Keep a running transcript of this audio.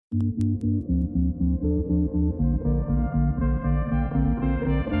Good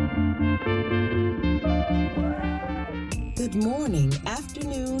morning,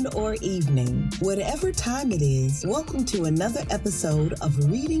 afternoon, or evening. Whatever time it is, welcome to another episode of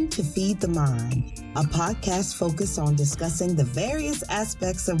Reading to Feed the Mind, a podcast focused on discussing the various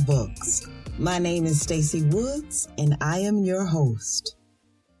aspects of books. My name is Stacey Woods, and I am your host.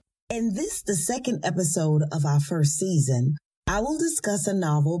 In this, the second episode of our first season, I will discuss a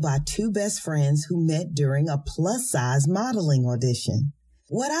novel by two best friends who met during a plus-size modeling audition.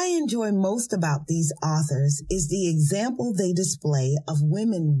 What I enjoy most about these authors is the example they display of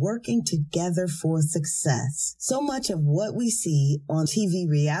women working together for success. So much of what we see on TV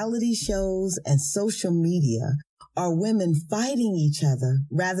reality shows and social media are women fighting each other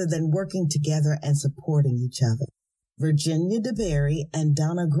rather than working together and supporting each other. Virginia Deberry and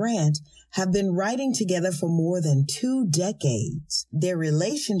Donna Grant have been writing together for more than 2 decades. Their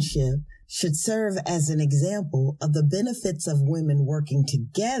relationship should serve as an example of the benefits of women working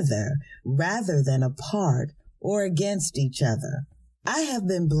together rather than apart or against each other. I have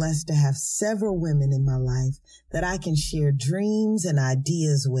been blessed to have several women in my life that I can share dreams and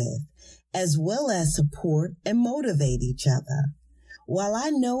ideas with, as well as support and motivate each other. While I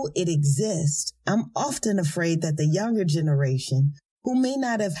know it exists, I'm often afraid that the younger generation, who may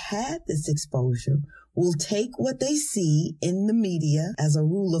not have had this exposure, will take what they see in the media as a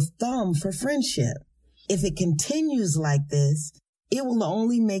rule of thumb for friendship. If it continues like this, it will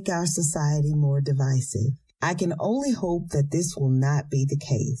only make our society more divisive. I can only hope that this will not be the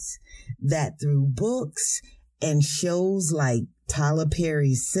case, that through books and shows like Tyler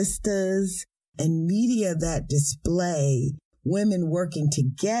Perry's Sisters and media that display women working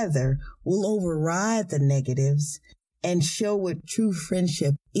together will override the negatives and show what true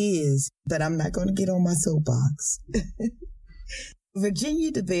friendship is, but I'm not going to get on my soapbox.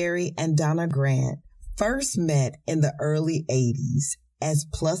 Virginia Deberry and Donna Grant first met in the early 80s as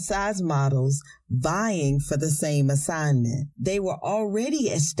plus-size models vying for the same assignment. They were already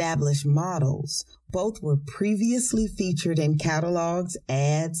established models. Both were previously featured in catalogs,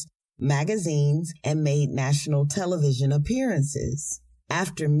 ads, magazines, and made national television appearances.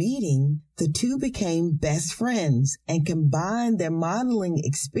 After meeting, the two became best friends and combined their modeling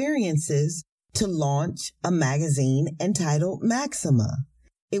experiences to launch a magazine entitled Maxima.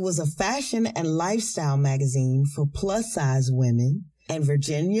 It was a fashion and lifestyle magazine for plus-size women, and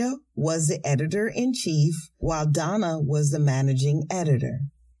Virginia was the editor-in-chief while Donna was the managing editor.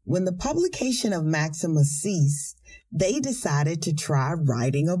 When the publication of Maxima ceased, they decided to try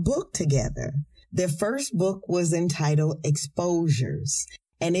writing a book together. Their first book was entitled Exposures,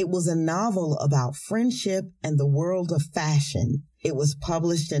 and it was a novel about friendship and the world of fashion. It was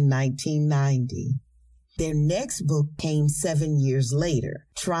published in 1990. Their next book came 7 years later,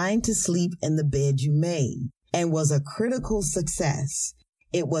 Trying to Sleep in the Bed You Made, and was a critical success.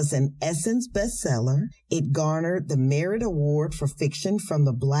 It was an Essence bestseller. It garnered the Merit Award for Fiction from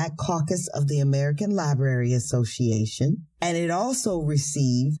the Black Caucus of the American Library Association, and it also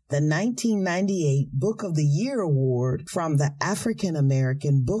received the 1998 Book of the Year Award from the African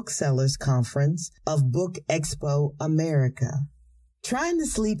American Booksellers Conference of Book Expo America. Trying to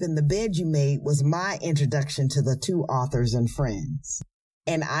Sleep in the Bed You Made was my introduction to the two authors and friends.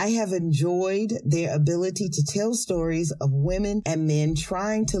 And I have enjoyed their ability to tell stories of women and men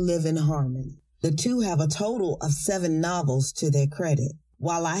trying to live in harmony. The two have a total of 7 novels to their credit.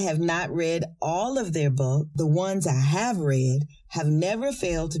 While I have not read all of their books, the ones I have read have never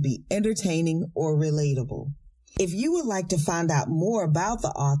failed to be entertaining or relatable. If you would like to find out more about the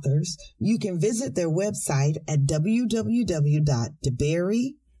authors, you can visit their website at www.deberry,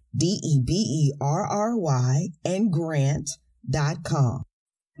 Deberry, and Grant.com.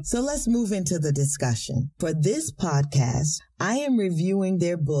 So let's move into the discussion. For this podcast, I am reviewing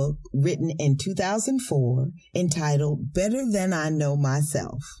their book written in 2004 entitled Better Than I Know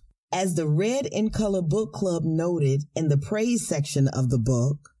Myself. As the Red in Color Book Club noted in the praise section of the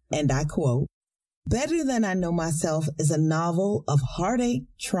book, and I quote, Better Than I Know Myself is a novel of heartache,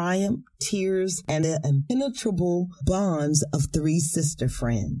 triumph, tears, and the impenetrable bonds of 3 sister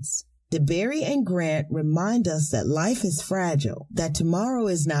friends. Deberry and Grant remind us that life is fragile, that tomorrow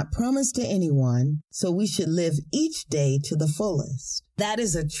is not promised to anyone, so we should live each day to the fullest. That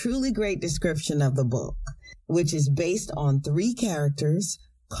is a truly great description of the book, which is based on 3 characters,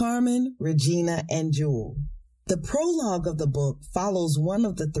 Carmen, Regina, and Jewel. The prologue of the book follows one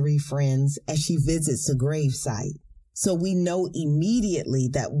of the 3 friends as she visits a gravesite, so we know immediately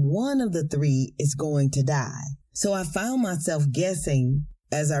that one of the 3 is going to die. So I found myself guessing,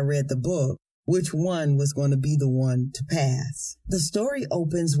 as I read the book, which one was going to be the one to pass. The story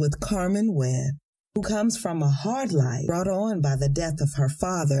opens with Carmen Webb, who comes from a hard life brought on by the death of her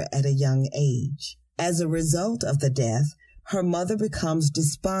father at a young age. As a result of the death, her mother becomes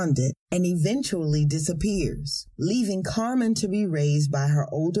despondent and eventually disappears, leaving Carmen to be raised by her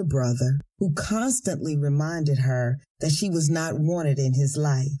older brother, who constantly reminded her that she was not wanted in his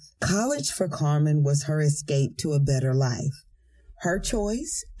life. College for Carmen was her escape to a better life. Her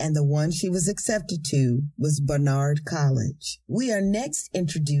choice, and the one she was accepted to, was Barnard College. We are next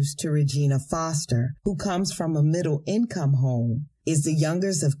introduced to Regina Foster, who comes from a middle-income home, is the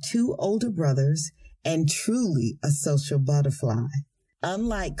youngest of two older brothers, and truly a social butterfly.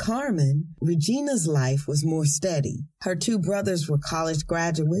 Unlike Carmen, Regina's life was more steady. Her two brothers were college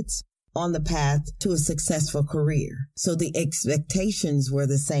graduates on the path to a successful career, so the expectations were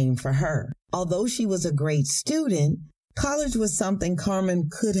the same for her. Although she was a great student, college was something Carmen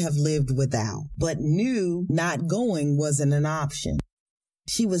could have lived without, but knew not going wasn't an option.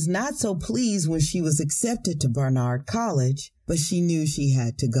 She was not so pleased when she was accepted to Barnard College, but she knew she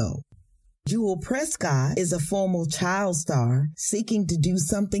had to go. Jewel Prescott is a former child star seeking to do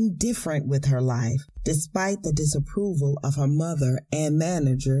something different with her life, despite the disapproval of her mother and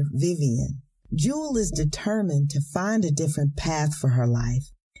manager, Vivian. Jewel is determined to find a different path for her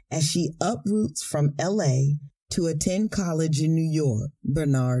life as she uproots from L.A. to attend college in New York,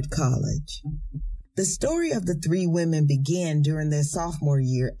 Barnard College. The story of the three women began during their sophomore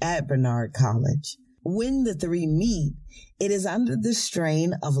year at Barnard College. When the three meet, it is under the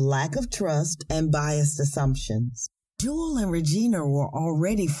strain of lack of trust and biased assumptions. Jewel and Regina were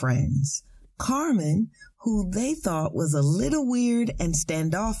already friends. Carmen, who they thought was a little weird and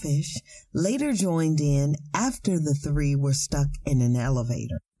standoffish, later joined in after the three were stuck in an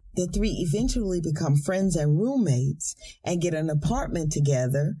elevator. The three eventually become friends and roommates and get an apartment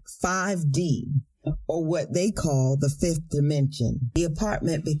together, 5D. Or what they call the fifth dimension. The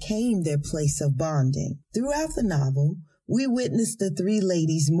apartment became their place of bonding. Throughout the novel, we witnessed the three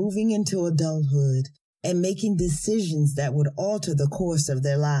ladies moving into adulthood and making decisions that would alter the course of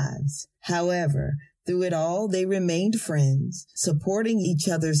their lives. However, through it all, they remained friends, supporting each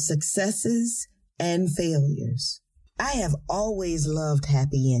other's successes and failures. I have always loved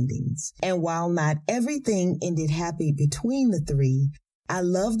happy endings, and while not everything ended happy between the three, I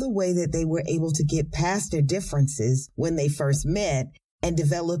love the way that they were able to get past their differences when they first met and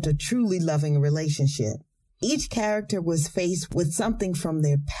developed a truly loving relationship. Each character was faced with something from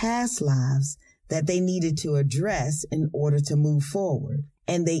their past lives that they needed to address in order to move forward,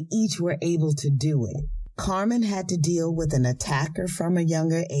 and they each were able to do it. Carmen had to deal with an attacker from a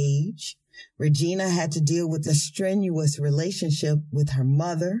younger age. Regina had to deal with a strenuous relationship with her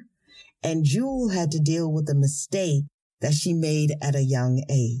mother, and Jewel had to deal with a mistake that she made at a young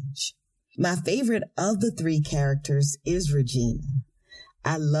age. My favorite of the three characters is Regina.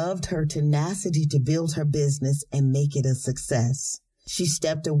 I loved her tenacity to build her business and make it a success. She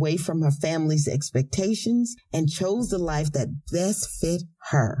stepped away from her family's expectations and chose the life that best fit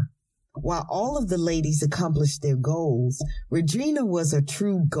her. While all of the ladies accomplished their goals, Regina was a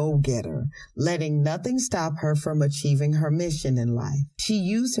true go-getter, letting nothing stop her from achieving her mission in life. She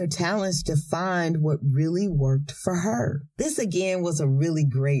used her talents to find what really worked for her. This again was a really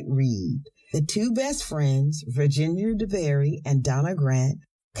great read. The two best friends, Virginia Deberry and Donna Grant,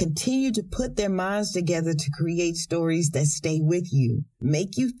 continue to put their minds together to create stories that stay with you,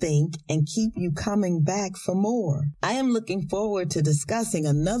 make you think, and keep you coming back for more. I am looking forward to discussing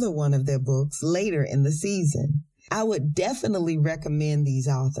another one of their books later in the season. I would definitely recommend these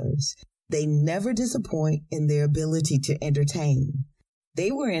authors. They never disappoint in their ability to entertain. They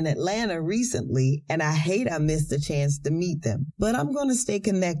were in Atlanta recently, and I hate I missed the chance to meet them, but I'm going to stay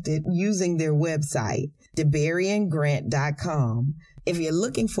connected using their website, DeberryandGrant.com. If you're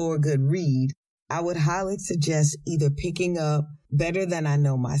looking for a good read, I would highly suggest either picking up Better Than I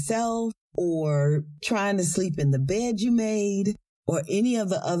Know Myself or Trying to Sleep in the Bed You Made or any of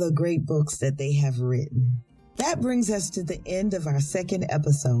the other great books that they have written. That brings us to the end of our second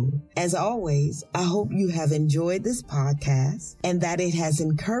episode. As always, I hope you have enjoyed this podcast and that it has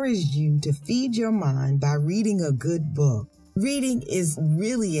encouraged you to feed your mind by reading a good book. Reading is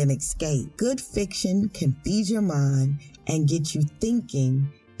really an escape. Good fiction can feed your mind and get you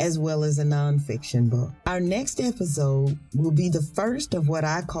thinking, as well as a nonfiction book. Our next episode will be the first of what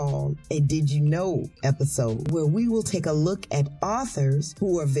I call a Did You Know episode, where we will take a look at authors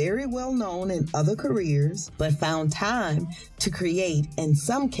who are very well known in other careers, but found time to create, in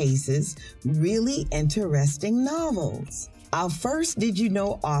some cases, really interesting novels. Our first Did You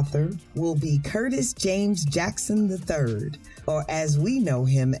Know author will be Curtis James Jackson III, or as we know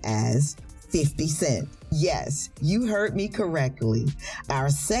him as 50 Cent. Yes, you heard me correctly. Our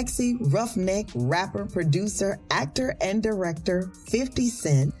sexy, roughneck rapper, producer, actor, and director, 50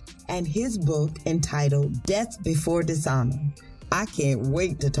 Cent, and his book entitled Death Before Dishonor. I can't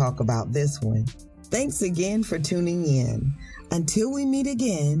wait to talk about this one. Thanks again for tuning in. Until we meet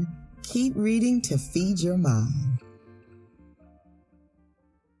again, keep reading to feed your mind.